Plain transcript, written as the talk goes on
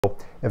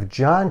If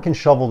John can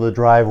shovel the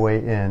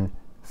driveway in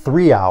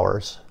 3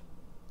 hours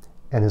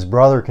and his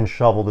brother can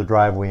shovel the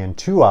driveway in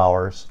 2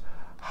 hours,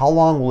 how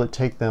long will it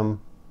take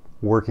them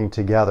working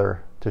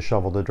together to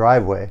shovel the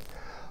driveway?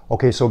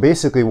 Okay, so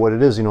basically what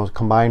it is,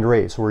 combined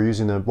rate. So we're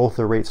using both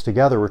the rates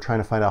together. We're trying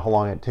to find out how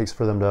long it takes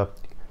for them to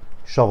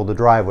shovel the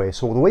driveway.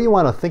 So the way you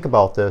want to think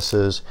about this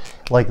is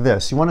like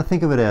this. You want to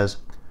think of it as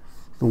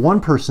the one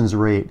person's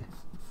rate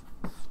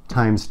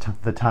times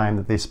the time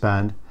that they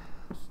spend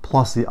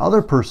plus the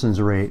other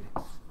person's rate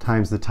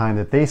times the time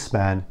that they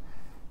spend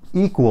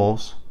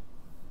equals,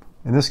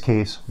 in this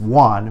case,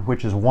 1,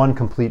 which is one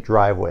complete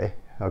driveway.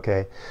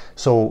 Okay,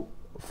 so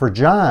for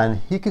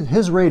John,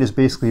 his rate is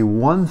basically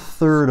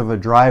 1/3 of a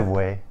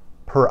driveway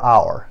per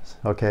hour.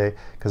 Okay,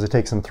 because it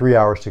takes him 3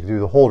 hours to do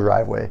the whole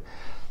driveway,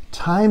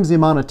 times the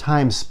amount of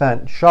time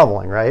spent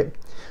shoveling, right?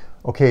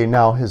 Okay,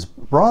 now his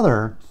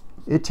brother,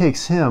 it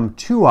takes him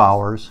 2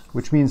 hours,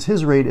 which means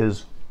his rate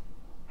is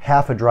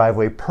half a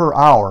driveway per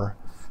hour.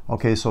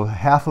 Okay, so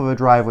half of a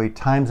driveway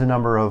times the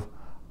number of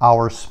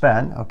hours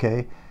spent,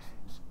 okay,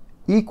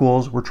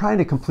 equals, we're trying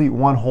to complete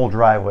one whole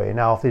driveway.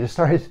 Now, if they just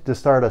started to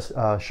start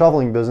a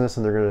shoveling business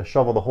and they're going to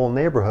shovel the whole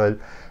neighborhood,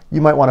 you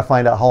might want to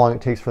find out how long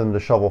it takes for them to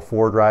shovel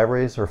 4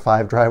 driveways or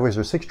 5 driveways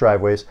or 6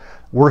 driveways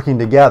working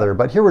together.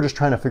 But here we're just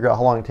trying to figure out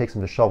how long it takes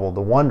them to shovel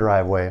the one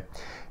driveway.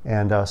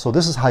 And so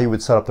this is how you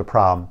would set up the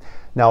problem.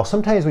 Now,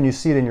 sometimes when you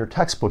see it in your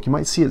textbook, you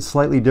might see it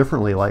slightly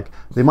differently. Like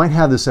they might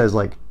have this as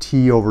like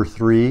t over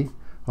 3,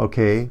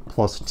 okay,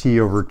 plus t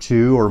over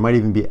 2, or it might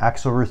even be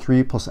x over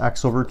 3 plus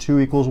x over 2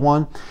 equals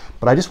 1.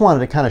 But I just wanted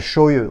to kind of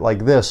show you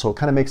like this, so it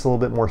kind of makes a little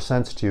bit more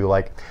sense to you.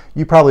 Like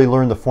you probably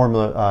learned the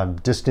formula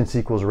distance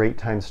equals rate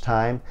times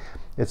time.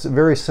 It's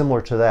very similar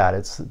to that.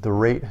 It's the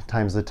rate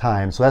times the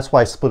time. So that's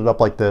why I split it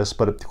up like this.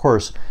 But of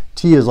course,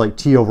 t is like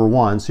t over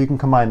 1, so you can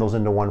combine those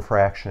into one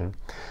fraction.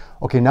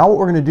 Okay, now what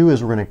we're going to do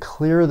is we're going to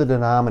clear the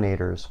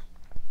denominators.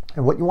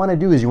 And what you want to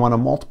do is you want to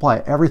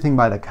multiply everything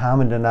by the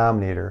common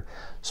denominator.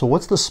 So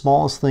what's the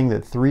smallest thing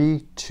that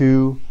 3,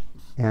 2,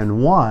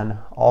 and 1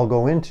 all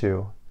go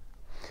into?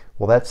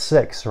 Well, that's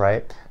 6,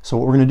 right? So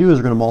what we're going to do is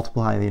we're going to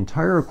multiply the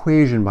entire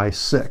equation by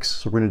 6.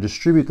 So we're going to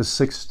distribute the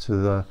 6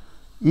 to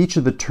each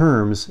of the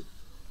terms,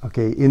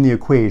 okay, in the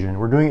equation.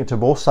 We're doing it to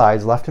both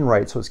sides, left and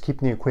right, so it's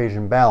keeping the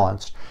equation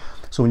balanced.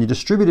 So when you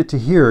distribute it to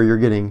here, you're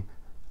getting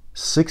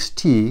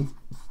 6t,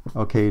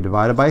 okay,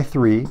 divided by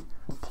 3,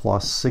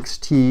 plus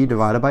 6t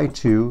divided by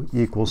 2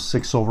 equals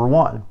 6 over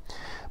 1.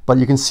 But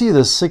you can see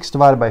this 6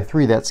 divided by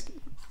 3, that's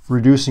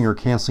reducing or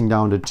canceling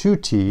down to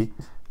 2t.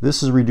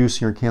 This is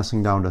reducing or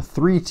canceling down to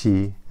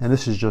 3t, and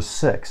this is just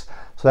 6.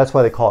 So that's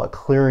why they call it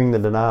clearing the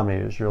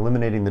denominators. You're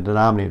eliminating the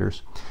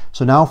denominators.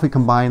 So now if we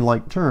combine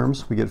like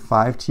terms, we get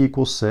 5t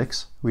equals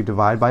 6. We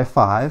divide by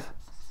 5,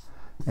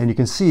 and you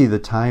can see the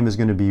time is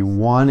going to be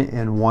 1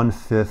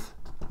 1/5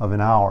 of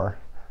an hour.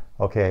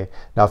 Okay,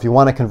 now if you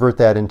want to convert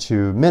that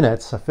into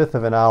minutes, 1/5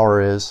 of an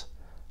hour is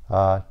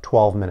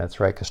 12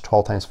 minutes, right? Because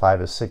 12 times 5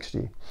 is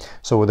 60.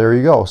 So there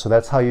you go. So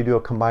that's how you do a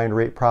combined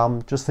rate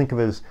problem. Just think of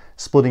it as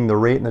splitting the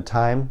rate and the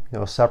time,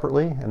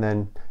 separately, and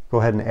then go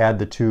ahead and add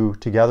the two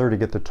together to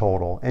get the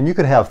total. And you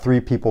could have 3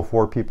 people,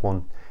 4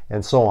 people,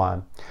 and so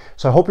on.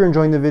 So I hope you're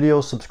enjoying the video.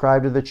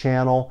 Subscribe to the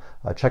channel.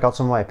 Check out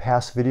some of my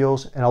past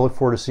videos, and I look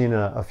forward to seeing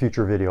a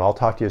future video. I'll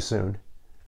talk to you soon.